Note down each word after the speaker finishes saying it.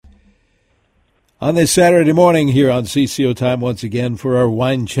On this Saturday morning here on CCO Time once again for our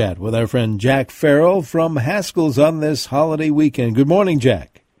wine chat with our friend Jack Farrell from Haskell's on this holiday weekend. Good morning,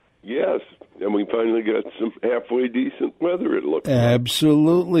 Jack. Yes, and we finally got some halfway decent weather, it looks like.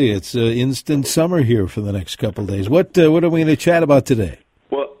 Absolutely. It's instant summer here for the next couple of days. What are we going to chat about today?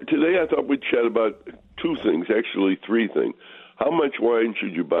 Well, today I thought we'd chat about two things, actually three things. How much wine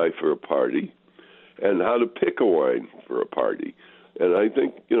should you buy for a party, and how to pick a wine for a party. And I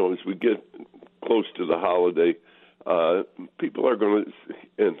think, as we get close to the holiday, people are going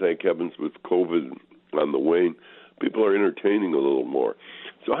to, and thank heavens with COVID on the wane, people are entertaining a little more.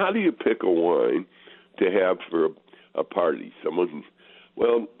 So how do you pick a wine to have for a party?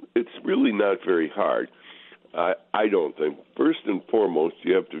 Well, it's really not very hard, I don't think. First and foremost,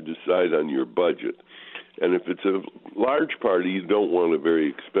 you have to decide on your budget. And if it's a large party, you don't want a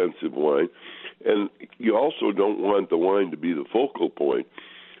very expensive wine. And you also don't want the wine to be the focal point.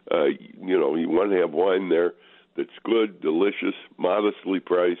 You want to have wine there that's good, delicious, modestly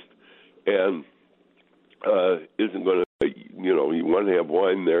priced, and isn't going to, you want to have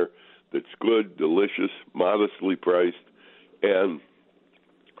wine there that's good, delicious, modestly priced, and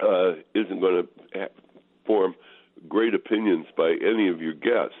isn't going to form great opinions by any of your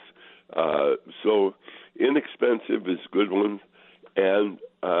guests. So inexpensive is a good one, and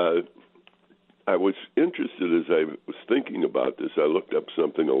I was interested as I was thinking about this. I looked up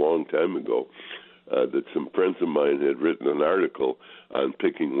something a long time ago that some friends of mine had written an article on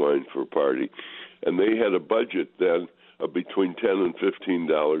picking wine for a party, and they had a budget then of between $10 and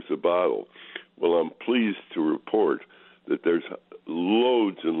 $15 a bottle. Well, I'm pleased to report that there's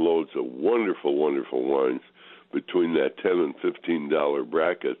loads and loads of wonderful, wonderful wines between that $10 and $15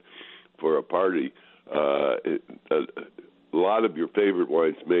 bracket for a party. A lot of your favorite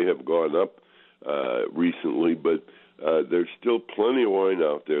wines may have gone up recently, but there's still plenty of wine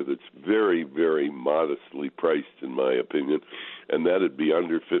out there that's very, very modestly priced, in my opinion, and that'd be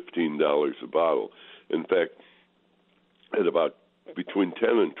under $15 a bottle. In fact, at about between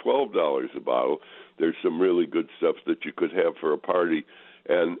 $10 and $12 a bottle, there's some really good stuff that you could have for a party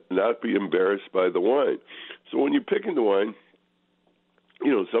and not be embarrassed by the wine. So when you're picking the wine,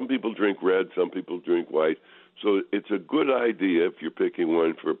 some people drink red, some people drink white. So it's a good idea if you're picking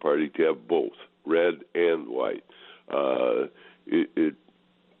wine for a party to have both, red and white.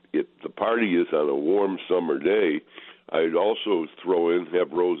 If the party is on a warm summer day, I'd also have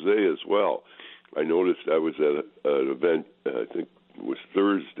rosé as well. I noticed I was at an event, I think it was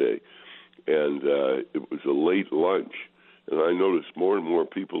Thursday, and it was a late lunch, and I noticed more and more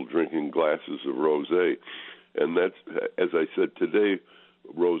people drinking glasses of rosé. And that's, as I said today,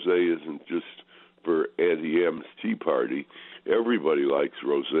 rosé isn't just for Auntie M's tea party. Everybody likes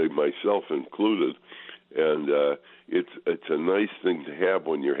rosé, myself included, and it's a nice thing to have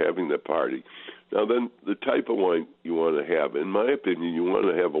when you're having the party. Now then, the type of wine you want to have, in my opinion, you want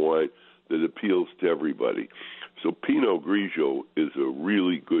to have a wine that appeals to everybody. So Pinot Grigio is a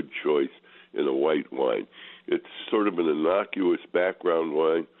really good choice in a white wine. It's sort of an innocuous background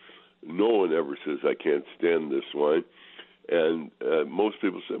wine. No one ever says, I can't stand this wine. And most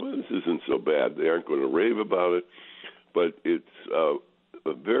people say, well, this isn't so bad. They aren't going to rave about it. But it's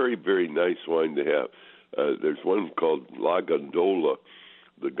a very, very nice wine to have. There's one called La Gondola,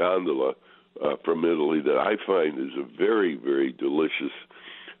 the gondola from Italy, that I find is a very, very delicious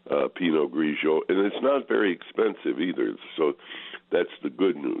Pinot Grigio. And it's not very expensive either. So that's the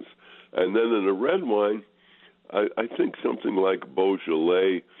good news. And then in a red wine, I think something like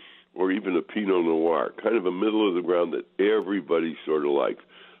Beaujolais or even a Pinot Noir, kind of a middle of the ground that everybody sort of likes.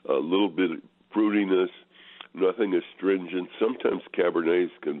 A little bit of fruitiness, nothing astringent. Sometimes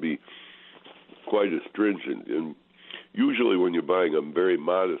Cabernets can be quite astringent, and usually when you're buying a very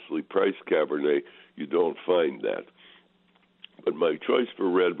modestly priced Cabernet, you don't find that. But my choice for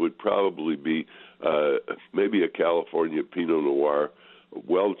red would probably be maybe a California Pinot Noir,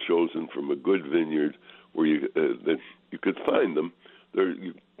 well chosen from a good vineyard where that you could find them. They're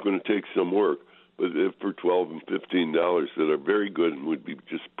going to take some work, but for $12 and $15 that are very good and would be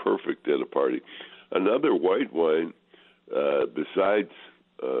just perfect at a party. Another white wine besides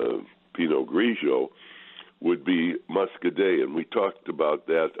Pinot Grigio would be Muscadet, and we talked about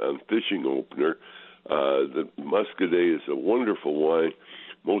that on Fishing Opener. The Muscadet is a wonderful wine.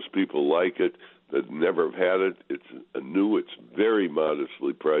 Most people like it that never have had it. It's very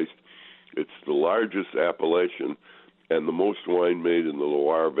modestly priced. It's the largest appellation, and the most wine made in the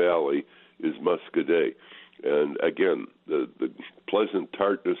Loire Valley is Muscadet. And again, the pleasant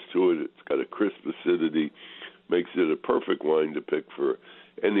tartness to it, it's got a crisp acidity, makes it a perfect wine to pick for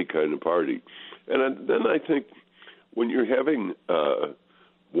any kind of party. And then I think when you're having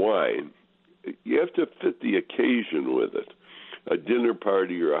wine, you to fit the occasion with it. A dinner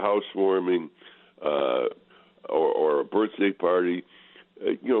party or a housewarming or a birthday party,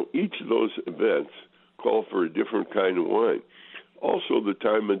 each of those events call for a different kind of wine. Also, the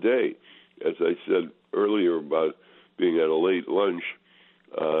time of day. As I said earlier about being at a late lunch,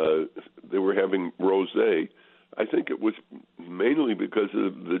 they were having rosé. I think it was mainly because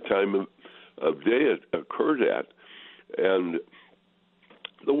of the time of day it occurred at. And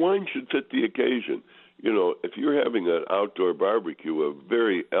the wine should fit the occasion. If you're having an outdoor barbecue, a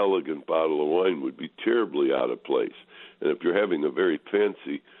very elegant bottle of wine would be terribly out of place. And if you're having a very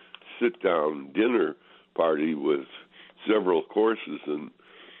fancy sit-down dinner party with several courses, and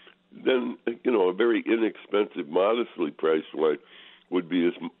then, a very inexpensive, modestly priced wine would be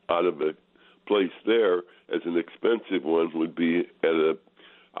as out of a place there as an expensive one would be at an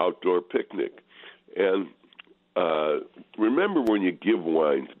outdoor picnic. And remember, when you give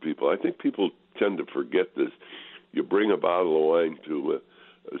wine to people, I think people tend to forget this. You bring a bottle of wine to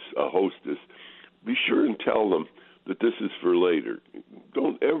a hostess, be sure and tell them that this is for later.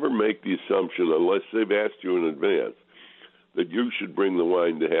 Don't ever make the assumption, unless they've asked you in advance, that you should bring the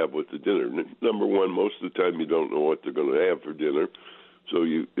wine to have with the dinner. Number one, most of the time you don't know what they're going to have for dinner, so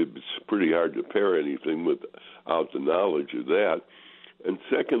it's pretty hard to pair anything without the knowledge of that. And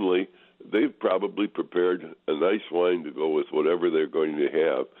secondly, they've probably prepared a nice wine to go with whatever they're going to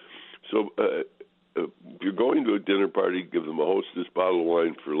have. So if you're going to a dinner party, give them a hostess bottle of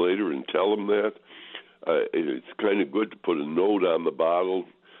wine for later and tell them that. It's kind of good to put a note on the bottle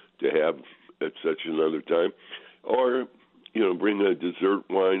to have at such another time. Or, bring a dessert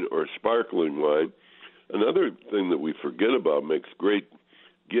wine or a sparkling wine. Another thing that we forget about makes great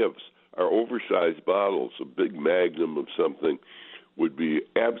gifts are oversized bottles. A big magnum of something would be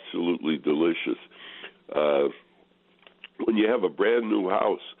absolutely delicious. When you have a brand new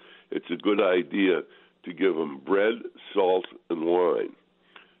house, it's a good idea to give them bread, salt, and wine.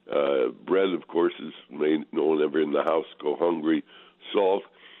 Bread, of course, is made, no one ever in the house go hungry. Salt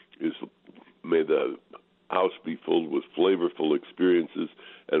is may the house be filled with flavorful experiences,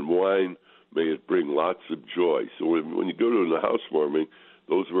 and wine, may it bring lots of joy. So when you go to a housewarming,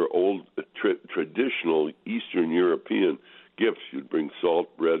 those were old traditional Eastern European gifts. You'd bring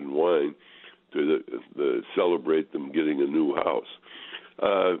salt, bread, and wine to celebrate them getting a new house.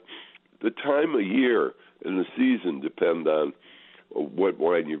 The time of year and the season depend on what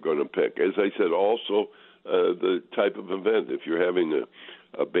wine you're going to pick. As I said, also the type of event. If you're having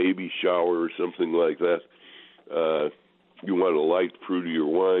a baby shower or something like that, you want a light, fruitier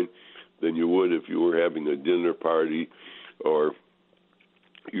wine than you would if you were having a dinner party or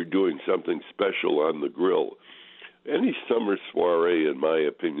you're doing something special on the grill. Any summer soiree, in my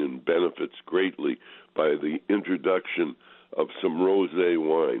opinion, benefits greatly by the introduction of some rosé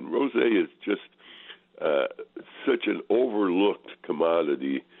wine. Rosé is just such an overlooked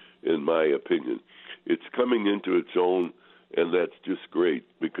commodity, in my opinion. It's coming into its own, and that's just great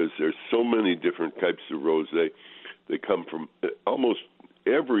because there's so many different types of rosé. They come from almost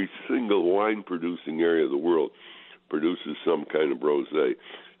every single wine-producing area of the world produces some kind of rosé,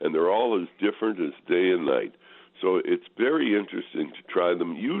 and they're all as different as day and night. So it's very interesting to try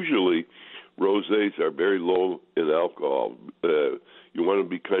them. Usually, rosés are very low in alcohol. You want to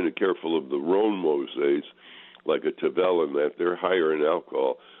be kind of careful of the Rhone rosés, like a Tavel and that. They're higher in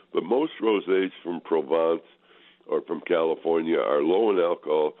alcohol. But most rosés from Provence or from California are low in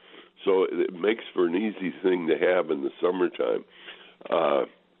alcohol, so it makes for an easy thing to have in the summertime.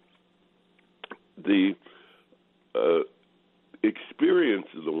 The experience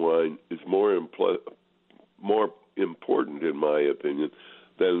of the wine is more important, in my opinion,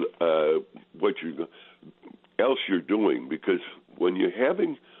 than what else you're doing. Because when you're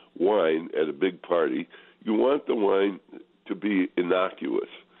having wine at a big party, you want the wine to be innocuous.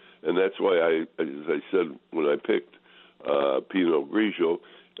 And that's why as I said, when I picked Pinot Grigio,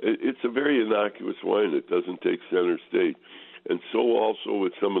 it's a very innocuous wine. It doesn't take center stage. And so also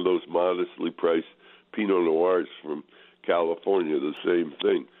with some of those modestly priced Pinot Noirs from California, the same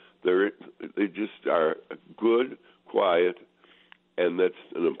thing. They just are good, quiet, and that's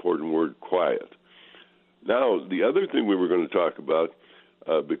an important word, quiet. Now, the other thing we were going to talk about,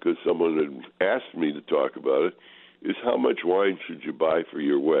 because someone had asked me to talk about it, is how much wine should you buy for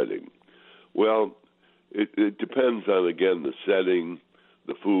your wedding? Well, it depends on, again, the setting,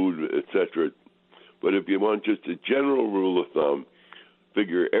 the food, etc. But if you want just a general rule of thumb,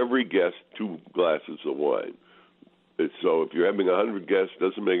 figure every guest 2 glasses of wine. So if you're having 100 guests,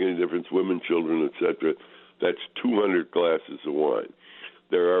 doesn't make any difference, women, children, etc., that's 200 glasses of wine.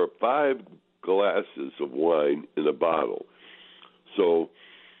 There are 5 glasses of wine in a bottle. So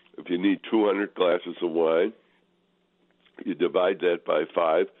if you need 200 glasses of wine. You divide that by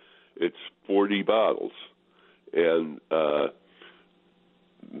 5, it's 40 bottles. And,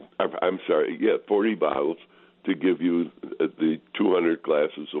 40 bottles to give you the 200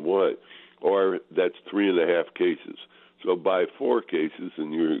 glasses of wine. Or that's 3.5 cases. So buy 4 cases,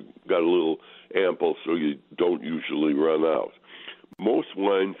 and you've got a little ample so you don't usually run out. Most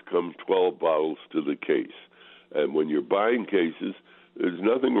wines come 12 bottles to the case. And when you're buying cases, there's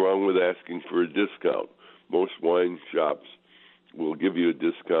nothing wrong with asking for a discount. Most wine shops will give you a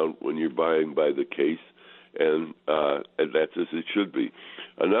discount when you're buying by the case, and that's as it should be.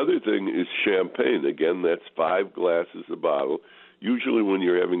 Another thing is champagne. Again, that's 5 glasses a bottle. Usually when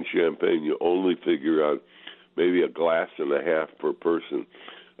you're having champagne, you only figure on maybe 1.5 glasses per person.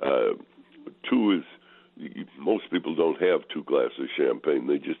 2 is, most people don't have 2 glasses of champagne.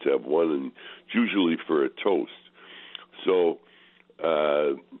 They just have 1, and it's usually for a toast. So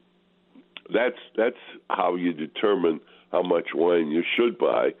that's how you determine how much wine you should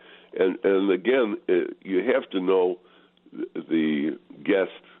buy. And again, you have to know the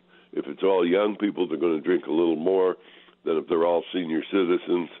guests. If it's all young people, they're going to drink a little more than if they're all senior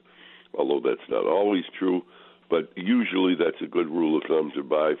citizens, although that's not always true. But usually that's a good rule of thumb to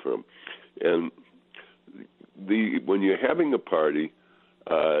buy from. And when you're having a party,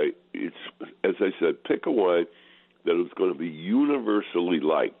 it's, as I said, pick a wine that is going to be universally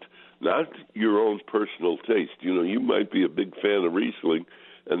liked, not your own personal taste. You know, you might be a big fan of Riesling,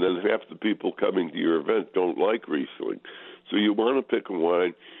 and then half the people coming to your event don't like Riesling. So you want to pick a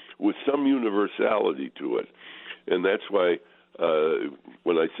wine with some universality to it. And that's why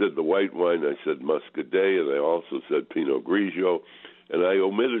when I said the white wine, I said Muscadet, and I also said Pinot Grigio, and I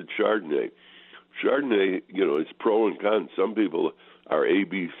omitted Chardonnay. Chardonnay, you know, it's pro and con. Some people are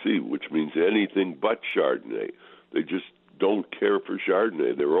ABC, which means anything but Chardonnay. They just don't care for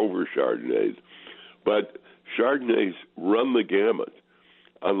Chardonnay. They're over Chardonnays. But Chardonnays run the gamut.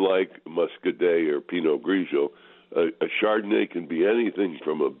 Unlike Muscadet or Pinot Grigio, a Chardonnay can be anything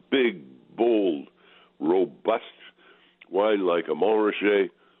from a big, bold, robust wine like a Montrachet,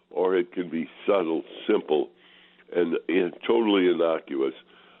 or it can be subtle, simple, and totally innocuous,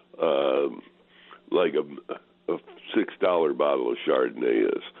 like a $6 bottle of Chardonnay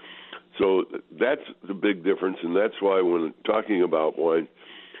is. So that's the big difference, and that's why when talking about wine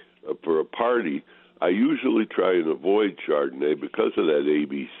for a party, I usually try and avoid Chardonnay because of that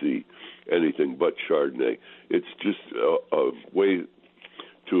ABC, anything but Chardonnay. It's just a way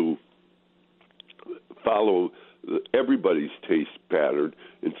to follow everybody's taste pattern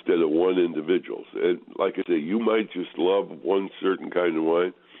instead of one individual's. And like I say, you might just love one certain kind of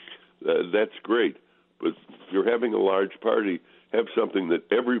wine. That's great. But if you're having a large party, have something that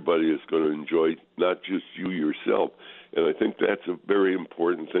everybody is going to enjoy, not just you yourself. And I think that's a very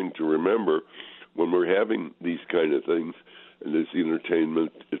important thing to remember when we're having these kind of things, and this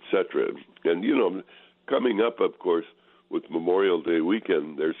entertainment, etc. And, you know, coming up, of course, with Memorial Day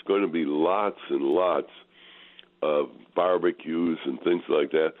weekend, there's going to be lots and lots of barbecues and things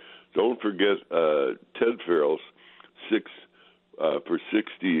like that. Don't forget Ted Farrell's 6 for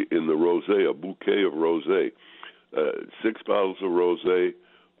 $60 in the rosé, a bouquet of rosé. 6 bottles of rosé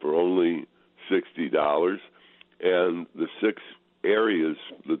for only $60, and the 6 areas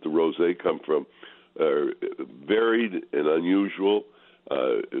that the rosé come from are varied and unusual.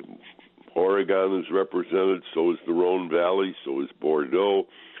 Oregon is represented, so is the Rhone Valley, so is Bordeaux,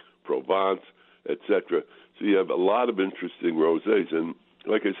 Provence, etc. So you have a lot of interesting rosés, and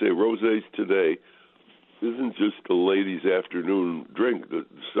like I say, rosés today isn't just a ladies' afternoon drink.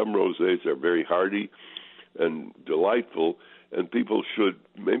 Some rosés are very hearty and delightful, and people should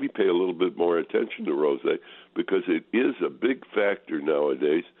maybe pay a little bit more attention to rosé because it is a big factor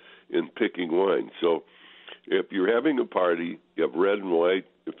nowadays in picking wine. So if you're having a party, you have red and white.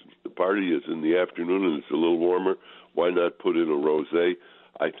 If the party is in the afternoon and it's a little warmer, why not put in a rosé?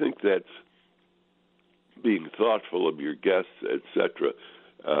 I think that's being thoughtful of your guests, etc.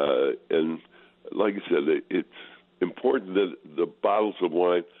 And like I said, it's important that the bottles of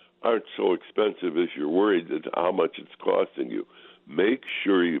wine aren't so expensive as you're worried that how much it's costing you. Make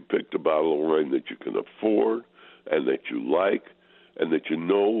sure you pick the bottle of wine that you can afford and that you like and that you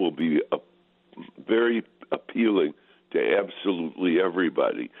know will be very appealing to absolutely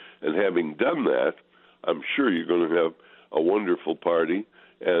everybody. And having done that, I'm sure you're going to have a wonderful party,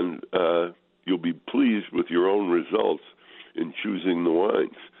 and you'll be pleased with your own results in choosing the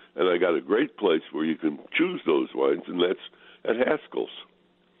wines. And I got a great place where you can choose those wines, and that's at Haskell's.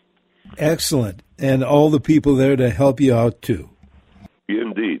 Excellent. And all the people there to help you out, too.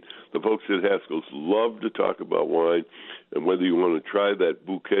 Indeed. The folks at Haskell's love to talk about wine, and whether you want to try that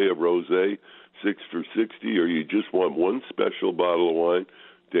bouquet of rosé, 6 for $60, or you just want one special bottle of wine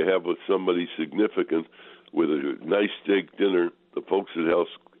to have with somebody significant with a nice steak dinner, the folks at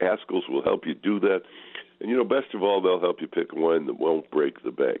Haskell's will help you do that. And, best of all, they'll help you pick a wine that won't break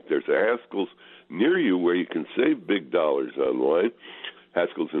the bank. There's a Haskell's near you where you can save big dollars on wine.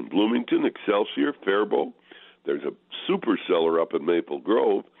 Haskell's in Bloomington, Excelsior, Faribault. There's a super cellar up in Maple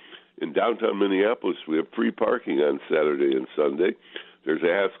Grove. In downtown Minneapolis, we have free parking on Saturday and Sunday. There's a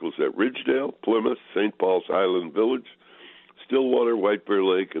Haskell's at Ridgedale, Plymouth, St. Paul's Highland Village, Stillwater, White Bear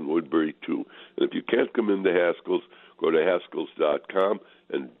Lake, and Woodbury, too. And if you can't come into Haskell's, go to Haskell's.com.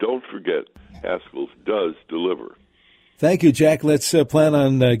 And don't forget, Haskell's does deliver. Thank you, Jack. Let's plan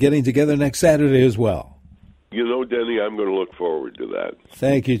on getting together next Saturday as well. Denny, I'm going to look forward to that.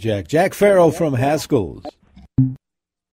 Thank you, Jack. Jack Farrell from Haskell's.